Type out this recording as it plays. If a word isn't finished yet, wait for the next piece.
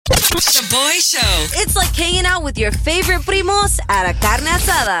Shaboy Show. It's like hanging out with your favorite primos at a carne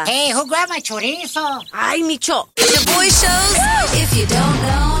asada. Hey, who grabbed my chorizo? Ay, Micho. Shaboy Shows. If you don't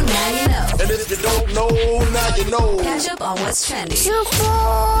know, now you know. And if you don't know, now you know. Catch up on what's trending.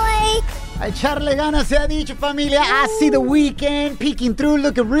 Shaboy. A echarle ganas se ha dicho, familia. I see the weekend peeking through,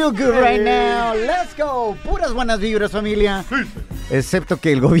 looking real good right now. Let's go. Puras buenas vibras, familia. Excepto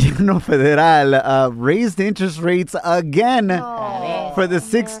que el gobierno federal raised interest rates again for the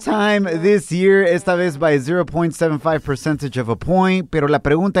sixth time this year, esta vez by 0.75 percentage of a point. Pero la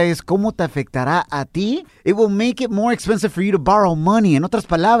pregunta es, ¿cómo te afectará a ti? It will make it more expensive for you to borrow money. En otras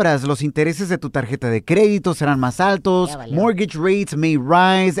palabras, los intereses de tu tarjeta de crédito serán más altos, mortgage rates may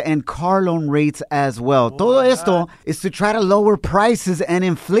rise, and car loan rates as well. Todo esto is to try to lower prices and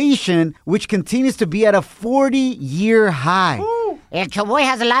inflation, which continues to be at a 40-year high. El Shaboy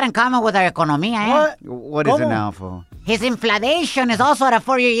has a lot in common with our economía, eh? What is it now, fool? His inflation is also at a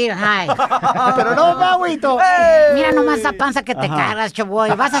 40-year high. Pero no, Maguito. Mira nomás esa panza que te cargas,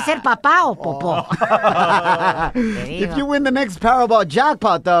 Shaboy. ¿Vas a ser papá o popó? If you win the next Powerball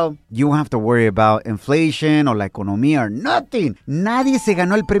jackpot, though, you won't have to worry about inflation or la economía or nothing. Nadie se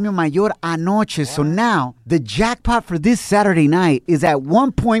ganó el premio mayor anoche. So now, the jackpot for this Saturday night is at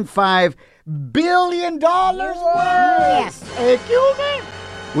 $1.5 billion. Yes. Excuse me?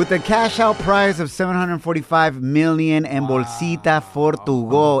 With a cash-out prize of $745 million en bolsita for to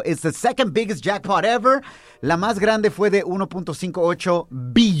go. It's the second biggest jackpot ever. La más grande fue de 1.58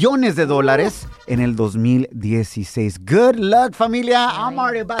 billones de dólares en el 2016. Good luck, familia. I'm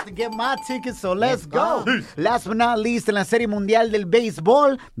already about to get my tickets, so let's go. Last but not least, en la Serie Mundial del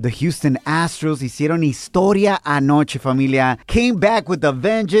Béisbol, the Houston Astros hicieron historia anoche, familia. Came back with a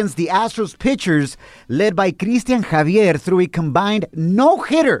vengeance. The Astros pitchers, led by Cristian Javier, threw a combined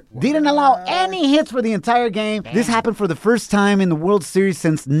no-hitter. Didn't allow any hits for the entire game. This happened for the first time in the World Series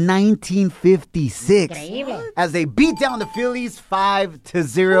since 1956. Increíble. As they beat down the Phillies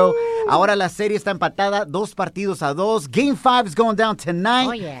 5-0. Ahora la serie está empatada 2-2. Game 5 is going down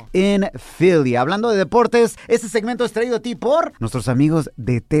tonight in Philly. Hablando de deportes, este segmento es traído a ti por nuestros amigos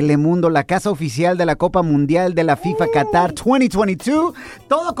de Telemundo, la casa oficial de la Copa Mundial de la FIFA Qatar 2022.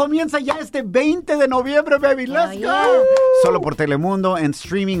 Todo comienza ya este 20 de noviembre, baby. Let's go. Solo por Telemundo and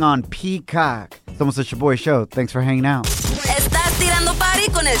streaming on Peacock. Somos el Shaboy Show. Thanks for hanging out. Estás tirando party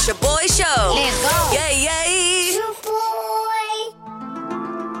con el Shaboy Show. Let's go. Yay, yay.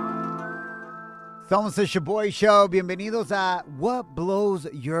 Somos el Shaboy Show. Bienvenidos a What Blows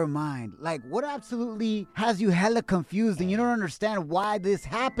Your Mind. Like, what absolutely has you hella confused and you don't understand why this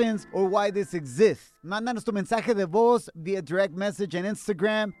happens or why this exists? Mándanos tu mensaje de voz via direct message on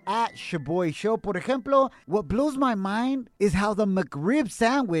Instagram at Shaboy Show. Por ejemplo, what blows my mind is how the McRib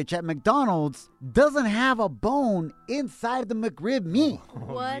sandwich at McDonald's doesn't have a bone inside the McRib meat.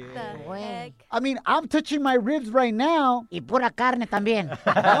 What the heck? I mean, I'm touching my ribs right now. Y pura carne también.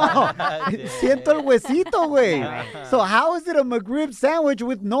 Siento el huesito, güey. So how is it a McRib sandwich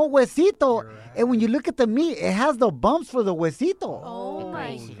with no huesito? And when you look at the meat, it has the bumps for the huesito. Oh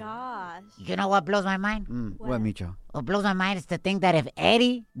my gosh. You know what blows my mind? What, Micho? What blows my mind is to think that if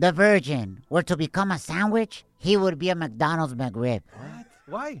Eddie the Virgin were to become a sandwich, he would be a McDonald's McRib. What?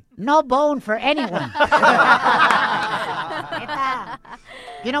 Why? No bone for anyone.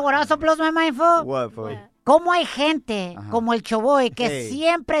 You know what also blows my mind, fool? What, fool? Cómo hay gente como el Shaboy que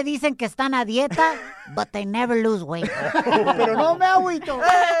siempre dicen que están a dieta, but they never lose weight. Pero no me agüito.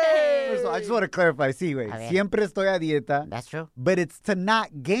 First of all, I just want to clarify. Sí, güey. Siempre estoy a dieta. That's true. But it's to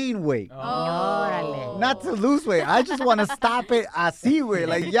not gain weight. Órale. Not to lose weight. I just want to stop it así, güey.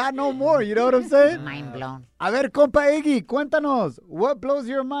 Like, ya no more. You know what I'm saying? Mind blown. A ver, compa Iggy, cuéntanos. What blows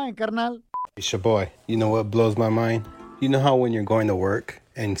your mind, carnal? It's your boy. You know what blows my mind? You know how when you're going to work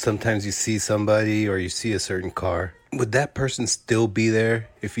and sometimes you see somebody or you see a certain car, would that person still be there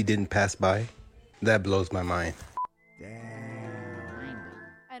if you didn't pass by? That blows my mind.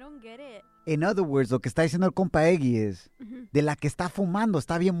 I don't get it. In other words, lo que está diciendo el compa Iggy es, de la que está fumando,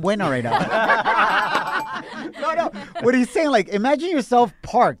 está bien buena right now. No. What he's saying, like, imagine yourself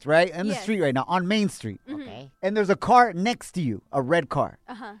parked, right, in the street right now, on Main Street. Okay. And there's a car next to you, a red car.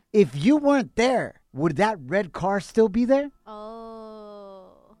 If you weren't there, would that red car still be there?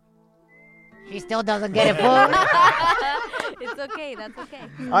 Oh. She still doesn't get it, fool. It's okay. That's okay.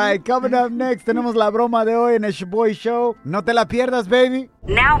 All right, coming up next, tenemos la broma de hoy en el Shaboy Show. No te la pierdas, baby.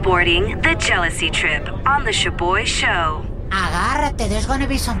 Now boarding the jealousy trip on the Shaboy Show. Agárrate, there's gonna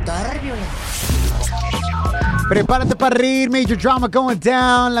be some turbulence. Prepárate para reír, major drama going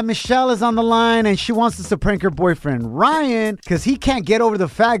down. La Michelle is on the line and she wants us to prank her boyfriend Ryan because he can't get over the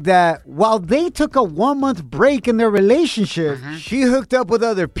fact that while they took a 1-month break in their relationship, she hooked up with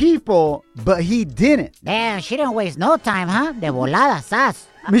other people, but he didn't. Damn, she didn't waste no time, huh? De volada, sas.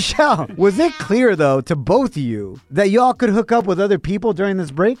 Michelle, was it clear though to both of you that y'all could hook up with other people during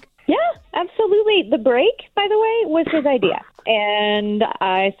this break? Yeah, absolutely. The break, by the way, was his idea. And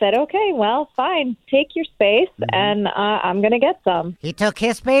I said, okay, well, fine. Take your space, and I'm going to get some. He took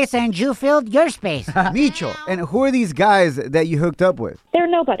his space and you filled your space. Micho, and who are these guys that you hooked up with? They're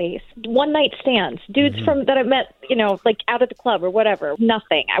nobodies. One-night stands. Dudes from that I met, like out at the club or whatever.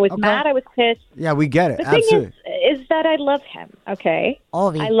 Nothing. I was mad. I was pissed. Yeah, we get it. The Absolutely. thing is that I love him, okay?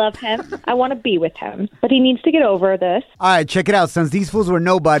 Ovi. I love him. I want to be with him. But he needs to get over this. All right, check it out. Since these fools were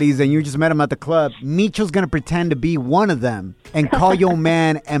nobodies and you just met them at the club, Micho's going to pretend to be one of them and call your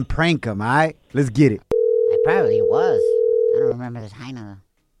man and prank him, all right? Let's get it. I probably was. I don't remember this Heine.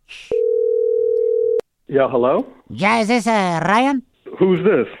 Yeah, hello? Yeah, is this Ryan? Who's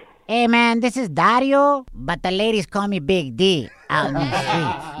this? Hey, man, this is Dario, but the ladies call me Big D out in the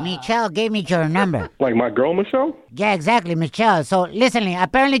streets. Michelle gave me your number. Like my girl, Michelle? Yeah, exactly, Michelle. So, listen,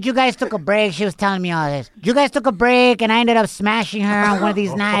 apparently you guys took a break. She was telling me all this. You guys took a break, and I ended up smashing her on one of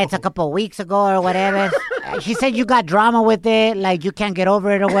these nights a couple of weeks ago or whatever. She said you got drama with it, like you can't get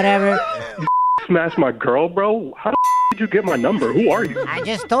over it or whatever. Smash my girl, bro? How the did you get my number? Who are you? I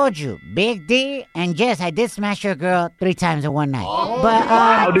just told you, Big D, and yes, I did smash your girl 3 times in one night. But,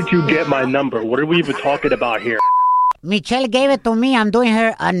 How did you get my number? What are we even talking about here? Michelle gave it to me. I'm doing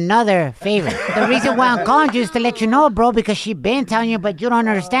her another favor. The reason why I'm calling you is to let you know, bro, because she been telling you, but you don't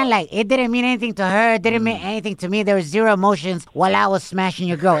understand. Like, it didn't mean anything to her. It didn't mean anything to me. There was 0 emotions while I was smashing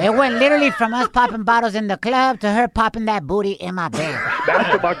your girl. It went literally from us popping bottles in the club to her popping that booty in my bed.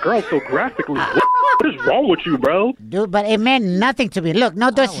 Smashing my girl so graphically. What is wrong with you, bro? Dude, but it meant nothing to me. Look, no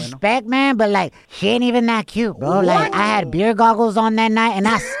disrespect, man, but like, she ain't even that cute, bro. Like, I had beer goggles on that night, and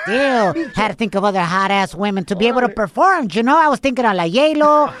I still had to think of other hot-ass women to be able to perform. You know, I was thinking of La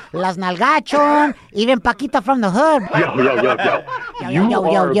Yelo, Las Nalgachon, even Paquita from the hood. Yo. You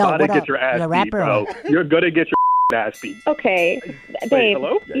are about to get your ass You're a beat, rapper. bro. You're gonna get your ass beat. Okay. Wait, Babe.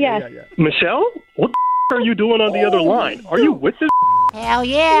 hello? Yes. Michelle? What the are you doing on the other line? Are you with this? Hell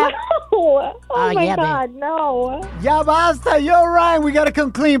yeah. Oh, my yeah, God, no. Ya basta. Yo, Ryan, we got to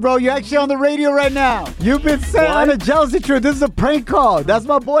come clean, bro. You're actually on the radio right now. You've been sent on a jealousy trip. This is a prank call. That's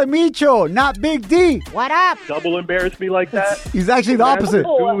my boy Micho, not Big D. What up? Double embarrass me like that? He's actually the opposite.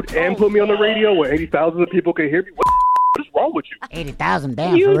 Dude, and put me on the radio where 80,000 people can hear me? What is wrong with you? 80,000,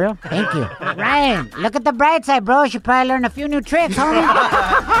 damn, for real? Thank you. Ryan, look at the bright side, bro. You probably learned a few new tricks, homie.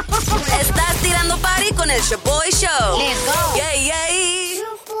 Estás tirando party con el Shaboy Show. Let's go. Yay, yay.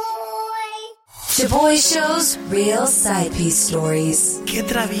 Shaboy Show's real side piece stories. Qué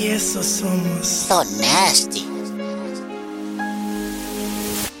traviesos somos. So nasty.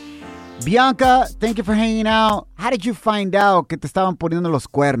 Bianca, thank you for hanging out. How did you find out que te estaban poniendo los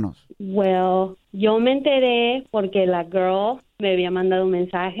cuernos? Well, yo me enteré porque la girl me había mandado un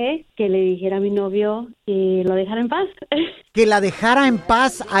mensaje que le dijera a mi novio que lo dejara en paz. Que la dejara en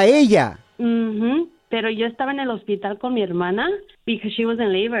paz a ella. Pero yo estaba en el hospital con mi hermana because she was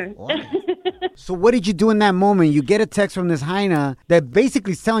in labor. So what did you do in that moment? You get a text from this Heina that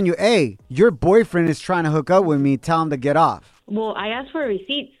basically is telling you, hey, your boyfriend is trying to hook up with me. Tell him to get off. Well, I asked for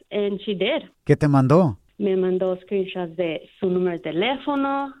receipts and she did. ¿Qué te mandó? Me mandó screenshots de su número de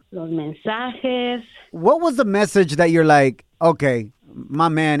teléfono, los mensajes. What was the message that you're like, okay, my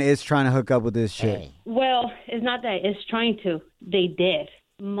man is trying to hook up with this chick? Hey. Well, it's not that it's trying to. They did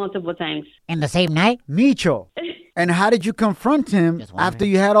multiple times. In the same night? Micho. And how did you confront him after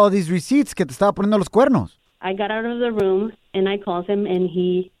you had all these receipts que te estaba poniendo los cuernos? I got out of the room and I called him and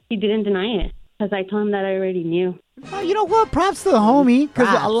he didn't deny it because I told him that I already knew. Oh, you know what? Props to the homie. Because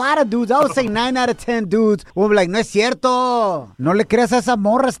a lot of dudes, I would say 9 out of 10 dudes will be like, no es cierto. No le creas a esa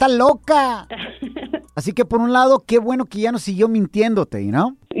morra, está loca. Así que por un lado, qué bueno que ya no siguió mintiéndote, you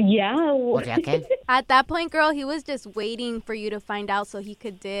know? Yeah. At that point, girl, he was just waiting for you to find out so he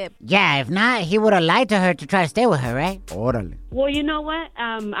could dip. Yeah, if not, he would have lied to her to try to stay with her, right? Órale. Well, you know what?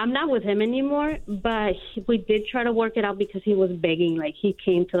 I'm not with him anymore, but we did try to work it out because he was begging. Like, he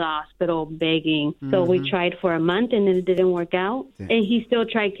came to the hospital begging. So we tried for a month, and it didn't work out. Yeah. And he still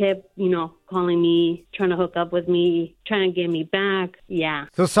kept, calling me, trying to hook up with me, trying to get me back. Yeah.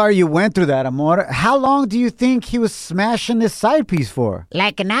 So sorry you went through that, amor. How long do you think he was smashing this side piece for?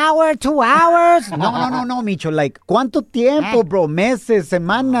 Like an hour, 2 hours? No, Micho. Like, ¿cuánto tiempo, bro? Meses,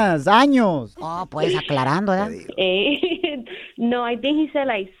 semanas, años? Oh, pues aclarando, ¿eh? No, I think he said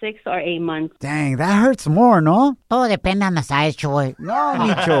like 6 or 8 months. Dang, that hurts more, no? Todo depende on the size, Choy. No,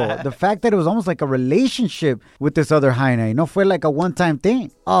 Micho. The fact that it was almost like a relationship with this other hyena. No fue like a one-time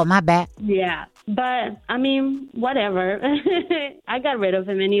thing. Oh, my bad. Yeah. But, I mean, whatever. I got rid of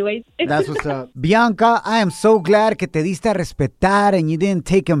him anyways. That's what's up. Bianca, I am so glad que te diste a respetar and you didn't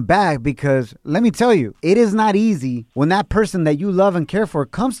take him back because, let me tell you, it is not easy when that person that you love and care for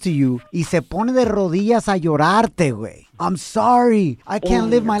comes to you y se pone de rodillas a llorarte, güey. I'm sorry. I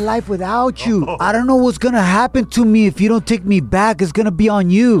can't live my life without you. I don't know what's going to happen to me if you don't take me back. It's going to be on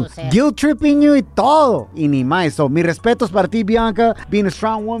you. Guilt tripping you y todo. Y ni más. So, mis respetos para ti, Bianca, being a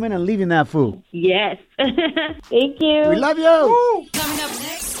strong woman and leaving that fool. Yes. Thank you. We love you. Coming up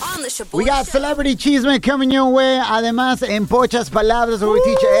next on the Shaboy We got Show. Celebrity Chisme coming your way. Además, en Pochas Palabras, we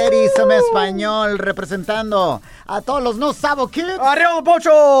teach Eddie some español representando a todos los No Sabo Kids. ¡Arriba,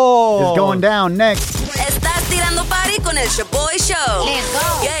 Pocho! It's going down next. Estás tirando party con el Shaboy Show. Let's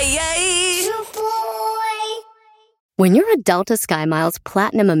go. Yay, yay. When you're a Delta SkyMiles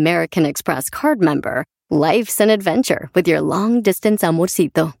Platinum American Express card member, life's an adventure with your long-distance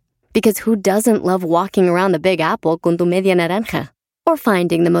amorcito. Because who doesn't love walking around the Big Apple con tu media naranja? Or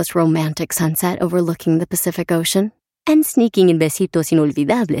finding the most romantic sunset overlooking the Pacific Ocean? And sneaking in besitos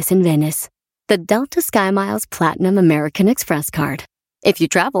inolvidables in Venice. The Delta SkyMiles Platinum American Express card. If you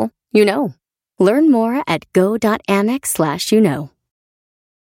travel, you know. Learn more at go.amex/you-know.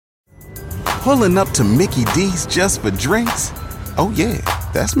 Pulling up to Mickey D's just for drinks? Oh yeah,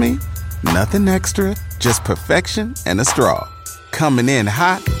 that's me. Nothing extra, just perfection and a straw. Coming in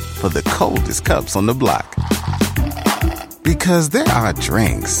hot for the coldest cups on the block. Because there are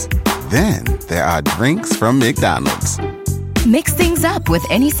drinks. Then there are drinks from McDonald's. Mix things up with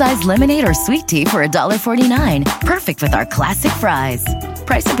any size lemonade or sweet tea for $1.49. Perfect with our classic fries.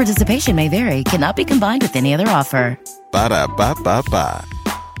 Price and participation may vary. Cannot be combined with any other offer. Ba-da-ba-ba-ba.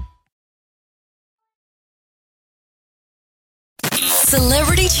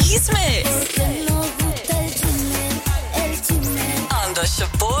 Celebrity Chisme. On the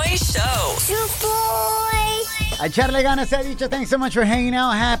Shaboy Show. A echarle ganas, se ha dicho. Thanks so much for hanging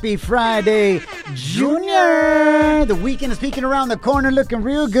out. Happy Friday, Junior. The weekend is peeking around the corner, looking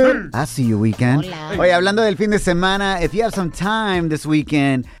real good. I see you, weekend. Hola. Oye, hablando del fin de semana, if you have some time this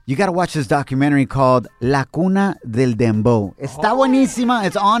weekend, you got to watch this documentary called La Cuna del Dembow. Está buenísima.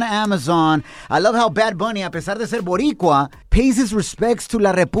 It's on Amazon. I love how Bad Bunny, a pesar de ser boricua, pays his respects to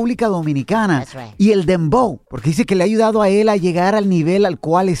la República Dominicana. That's right. Y el Dembow, porque dice que le ha ayudado a él a llegar al nivel al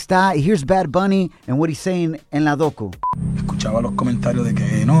cual está. Here's Bad Bunny and what he's saying en la docu. Escuchaba los comentarios de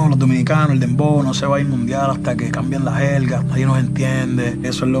que no, los dominicanos, el dembow no se va a ir mundial hasta que cambien las jergas, nadie nos entiende.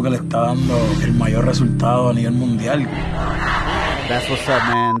 Eso es lo que le está dando el mayor resultado a nivel mundial. That's what's up,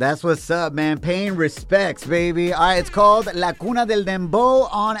 man. That's what's up, man. Paying respects, baby. All right, it's called La Cuna del Dembow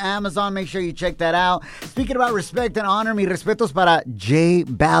on Amazon. Make sure you check that out. Speaking about respect and honor, mis respetos para J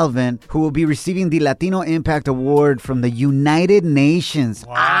Balvin, who will be receiving the Latino Impact Award from the United Nations.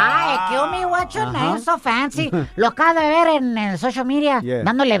 Ay, kill me, what's your name so fancy? Lo acabo de ver en el social media, Yeah.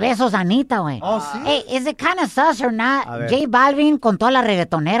 dándole besos a Anita, güey. Oh, sí. Hey, is it kind of sus or A not? ver. J Balvin con todas las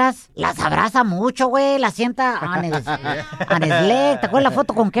reggaetoneras, las abraza mucho, güey, las sienta on his leg. ¿Te acuerdas la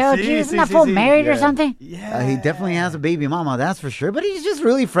foto con Karol G? Isn't that fool married or something? He definitely has a baby mama, that's for sure. But he's just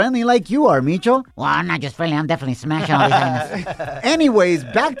really friendly like you are, Micho. Well, I'm not just friendly, I'm definitely smashing all these items. Anyways,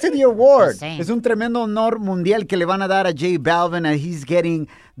 back to the award. Just saying. Es un tremendo honor mundial que le van a dar a J Balvin, and he's getting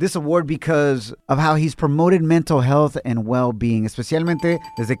this award because of how he's promoted mental health and well-being, especialmente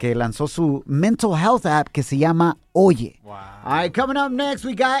desde que lanzó su mental health app que se llama Oye. Wow. All right, coming up next,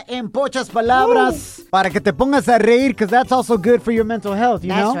 we got En Pochas Palabras para que te pongas a reír, because that's also good for your mental health, you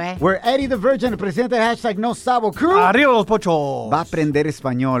That's know? right. Where Eddie the Virgin, el presidente de hashtag No Sabo Crew, ¡Arriba los pochos! va a aprender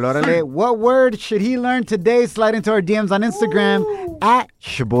español. Órale, what word should he learn today? Slide into our DMs on Instagram at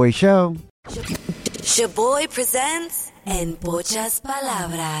Shaboy Show. Shaboy presents En Pochas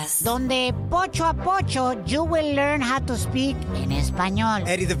Palabras. Donde pocho a pocho, you will learn how to speak en español.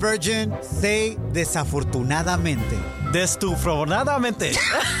 Eddie the Virgin, say desafortunadamente. Desafortunadamente.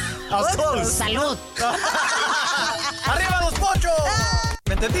 Salud. ¡Arriba los pochos!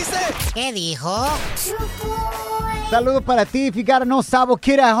 ¿Me entendiste? ¿Qué dijo? Saludos para ti. If you got a No Sabo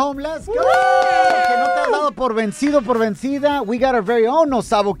kid at home, let's go. Que no te has dado por vencido, por vencida. We got our very own No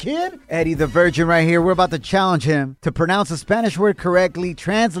Sabo kid, Eddie the Virgin, right here. We're about to challenge him to pronounce a Spanish word correctly,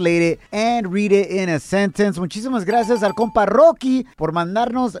 translate it, and read it in a sentence. Muchísimas gracias al compa Rocky por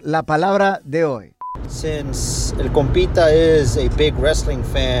mandarnos la palabra de hoy. Since El Compita is a big wrestling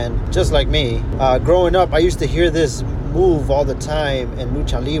fan, just like me, growing up, I used to hear this move all the time in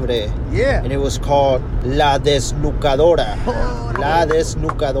lucha libre. Yeah. And it was called La Desnucadora. La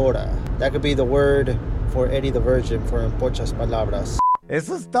Desnucadora. That could be the word for Eddie the Virgin, for en pocas palabras.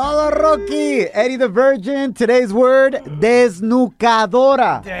 Eso es todo, Rocky. Eddie the Virgin. Today's word,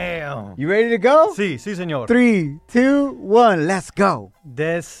 desnucadora. Damn. You ready to go? Sí, señor. 3, 2, 1, let's go.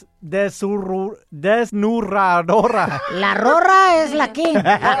 Desnuradora. La rorra es la king. No.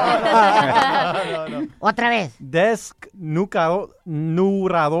 Otra vez.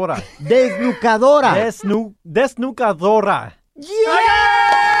 Desnucadora. Desnucadora. Desnucadora.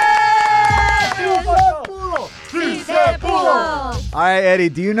 Sí se pudo. All right, Eddie,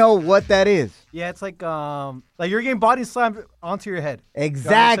 do you know what that is? Yeah, it's like you're getting body slammed onto your head.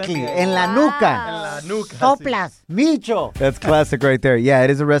 Exactly. En la nuca. En la nuca. Soplas. Micho. That's classic right there. Yeah, it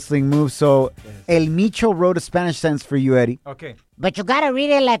is a wrestling move. So, El Micho wrote a Spanish sentence for you, Eddie. Okay. But you gotta read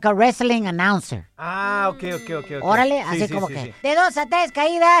it like a wrestling announcer. Okay. Órale, así como que. De 2 a 3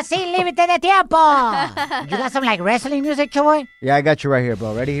 caídas sin límite de tiempo. You got some like wrestling music, Choboy? Yeah, I got you right here,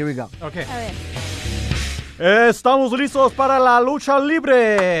 bro. Ready? Here we go. Okay. A ver. Estamos listos para la lucha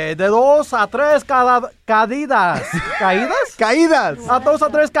libre. De 2 a 3 caídas. ¿Caídas? Caídas. A 2 a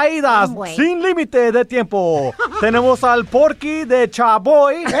 3 caídas. Sin límite de tiempo. Tenemos al Porky de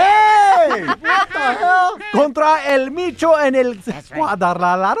Chaboy. ¡Hey! What the hell? Contra el Micho en el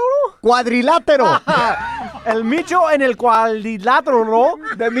cuadrilátero. El Micho en el cuadrilátero.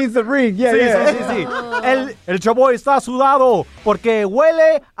 That means the ring. Yeah, sí. El Chaboy está sudado porque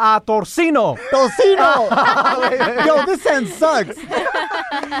huele a torcino. ¡Tocino! Yo, this sentence sucks.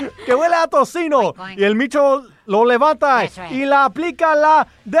 Que huele a tocino. Y el Micho lo levanta y le aplica la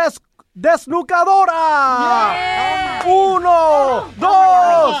desnucadora. Yeah. 1,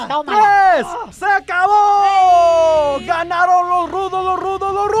 2, 3. ¡Se acabó! ¡Ganaron los rudos!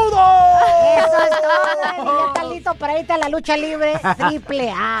 Eso es todo. Ya está listo para irte a la lucha libre triple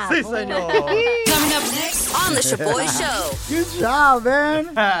A. Sí, señor. Coming up next on the Shaboy Show. Good job,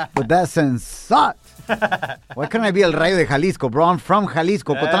 man. But that sentence sucked. Why couldn't I be El Rayo de Jalisco, bro? I'm from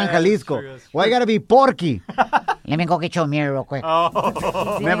Jalisco, Cotlán, Jalisco. Why I gotta be Porky? Let me go get you a mirror real quick.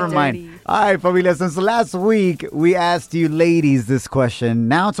 Never mind. All right, familia, since last week we asked you ladies this question,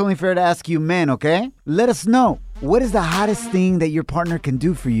 now it's only fair to ask you men, okay? Let us know, what is the hottest thing that your partner can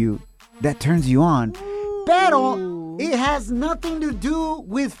do for you that turns you on? Pero it has nothing to do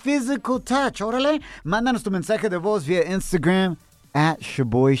with physical touch. Órale, mándanos tu mensaje de voz via Instagram at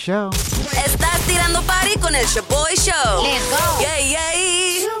Shaboy Show. Estás tirando party con el Shaboy Show. Let's go.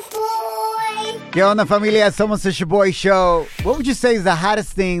 Yay. ¿Qué onda, familia? Somos el Shaboy Show. What would you say is the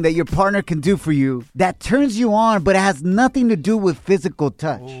hottest thing that your partner can do for you that turns you on, but it has nothing to do with physical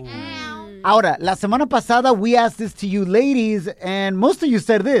touch? Ahora, la semana pasada, we asked this to you ladies, and most of you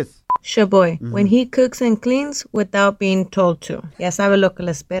said this. Shaboy, when he cooks and cleans without being told to. Ya sabe lo que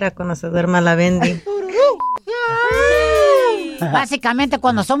le espera cuando se duerma la Bendy. Básicamente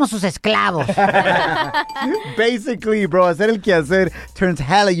cuando somos sus esclavos. Basically, bro, hacer el quehacer turns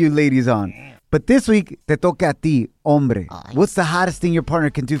hella you ladies on. But this week, te toca a ti, hombre. What's the hottest thing your partner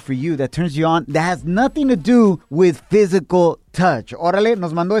can do for you that turns you on that has nothing to do with physical touch? Órale,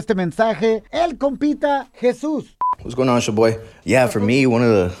 nos mandó este mensaje el compita Jesús. What's going on, Shaboy? Yeah, for me, one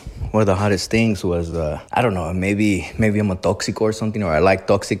of the hottest things was I don't know, maybe I'm a tóxico or something, or I like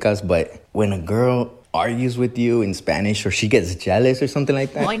tóxicas, but when a girl argues with you in Spanish or she gets jealous or something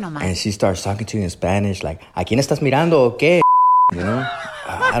like that, and she starts talking to you in Spanish, like, ¿a quién estás mirando o qué? You know?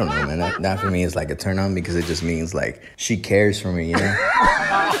 I don't know, man. That for me is like a turn on because it just means like she cares for me, you know?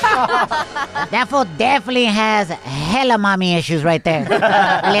 That fool definitely has hella mommy issues right there.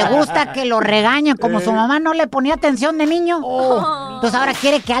 Le gusta que lo regañen como su mamá no le ponía atención de niño. Entonces ahora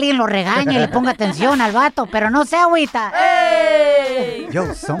quiere que alguien lo regañe y le ponga atención al vato, pero no se agüita.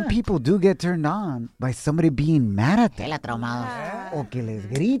 Yo, some people do get turned on by somebody being mad at them. Tela traumado. O que les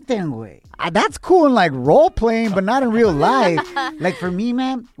griten, güey. That's cool in like role playing, but not in real life. Like for me,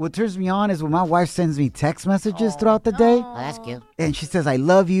 man, what turns me on is when my wife sends me text messages throughout the day. Oh, that's cute. And she says, I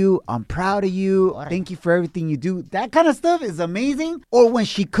love you, I'm proud of you, thank you for everything you do. That kind of stuff is amazing. Or when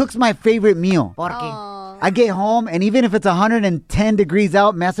she cooks my favorite meal. I get home, and even if it's 110 degrees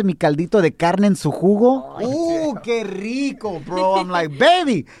out, me hace mi caldito de carne en su jugo. Ooh, qué rico, bro. I'm like,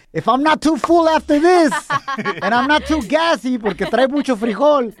 baby, if I'm not too full after this, and I'm not too gassy porque trae mucho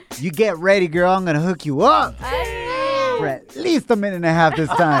frijol, you get ready, girl. I'm going to hook you up for at least a minute and a half this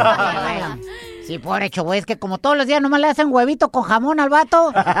time. Sí, pobre Choboy, es que como todos los días nomás le hacen huevito con jamón al vato,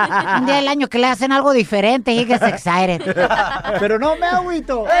 un día del año que le hacen algo diferente, he gets excited. Pero no me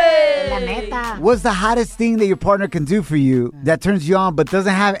agüito. La neta. What's the hottest thing that your partner can do for you that turns you on but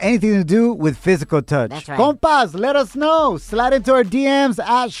doesn't have anything to do with physical touch? That's right. Compas, let us know. Slide into our DMs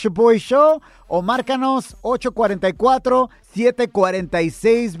at Shaboy Show o márcanos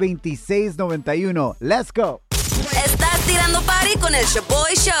 844-746-2691. Let's go. Estás tirando party con el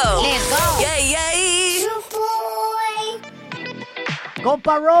Shaboy Show. Let's go. Yeah, yeah.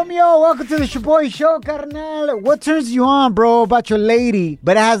 Compa Romeo, welcome to the Shaboy Show, carnal. What turns you on, bro, about your lady,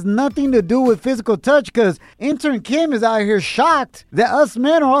 but it has nothing to do with physical touch? Because intern Kim is out here shocked that us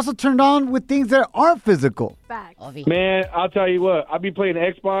men are also turned on with things that aren't physical. Man, I'll tell you what. I'll be playing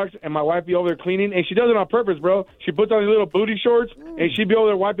Xbox, and my wife be over there cleaning, and she does it on purpose, bro. She puts on these little booty shorts, and she'd be over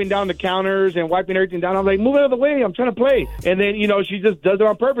there wiping down the counters and wiping everything down. I'm like, move out of the way. I'm trying to play. And then, she just does it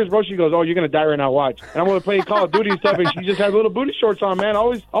on purpose, bro. She goes, oh, you're going to die right now. Watch. And I'm going to play Call of Duty and stuff, and she just has little booty shorts on, man.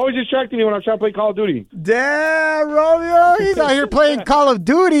 Always distracting me when I'm trying to play Call of Duty. Damn, Romeo. He's out here playing Call of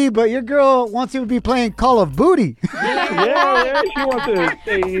Duty, but your girl wants you to be playing Call of Booty. Yeah. She wants to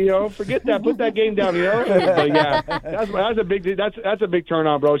say, forget that. Put that game down, But, yeah. That's a big turn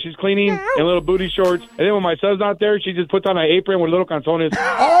on, bro. She's cleaning in little booty shorts, and then when my son's not there, she just puts on an apron with little canzones.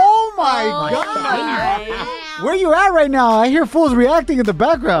 Oh my God! Where you at right now? I hear fools reacting in the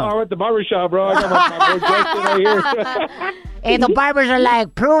background. Oh, I'm at the barbershop, bro. I got my boy Justin right here. And the barbers are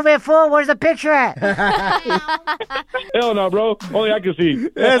like, prove it, fool. Where's the picture at? Hell no, bro. Only I can see.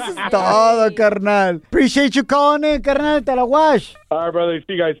 Eso es todo, carnal. Appreciate you calling in, carnal. Te la wash. All right, brother.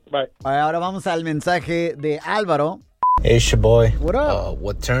 See you guys. Bye. Ahora vamos al mensaje de Álvaro. Hey, Shaboy. What up?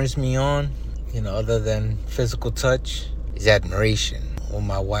 What turns me on, other than physical touch, is admiration. When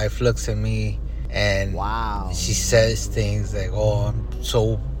my wife looks at me and she says things like, oh, I'm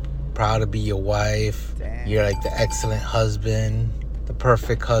so proud to be your wife. Damn. You're like the excellent husband, the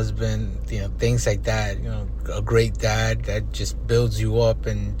perfect husband, things like that. A great dad that just builds you up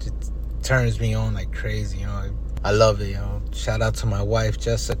and just turns me on like crazy. I love it. Shout out to my wife,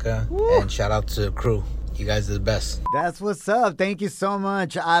 Jessica, and shout out to the crew. You guys are the best. That's what's up. Thank you so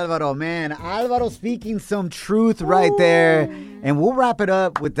much, Alvaro, man. Alvaro speaking some truth right there. And we'll wrap it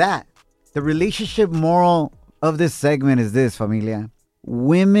up with that. The relationship moral of this segment is this, familia.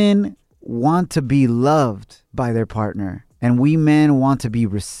 Women want to be loved by their partner, and we men want to be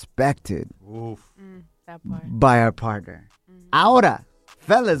respected by our partner. Ahora,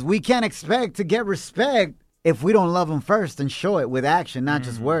 fellas, we can't expect to get respect if we don't love them first and show it with action, not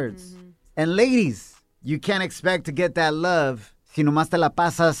just words. And ladies, you can't expect to get that love si nomás te la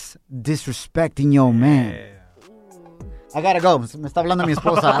pasas disrespecting your man. I gotta go. Me está hablando mi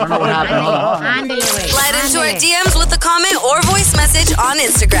esposa. I don't know what happened. Slide into our DMs with a comment or voice message on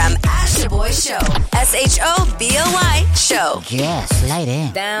Instagram at Shaboy Show. SHOBOY Show. Yeah, slide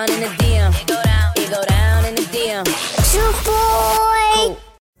in. Down in the DM. It go down in the DM. Shaboy.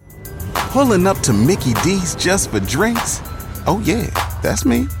 Pulling up to Mickey D's just for drinks? Oh yeah, that's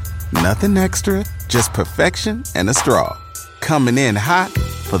me. Nothing extra, just perfection and a straw. Coming in hot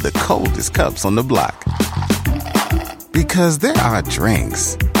for the coldest cups on the block. Because there are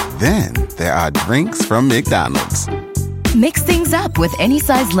drinks. Then there are drinks from McDonald's. Mix things up with any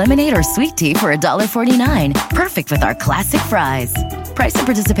size lemonade or sweet tea for $1.49. Perfect with our classic fries. Price and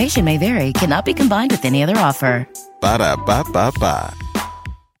participation may vary. Cannot be combined with any other offer. Ba-da-ba-ba-ba.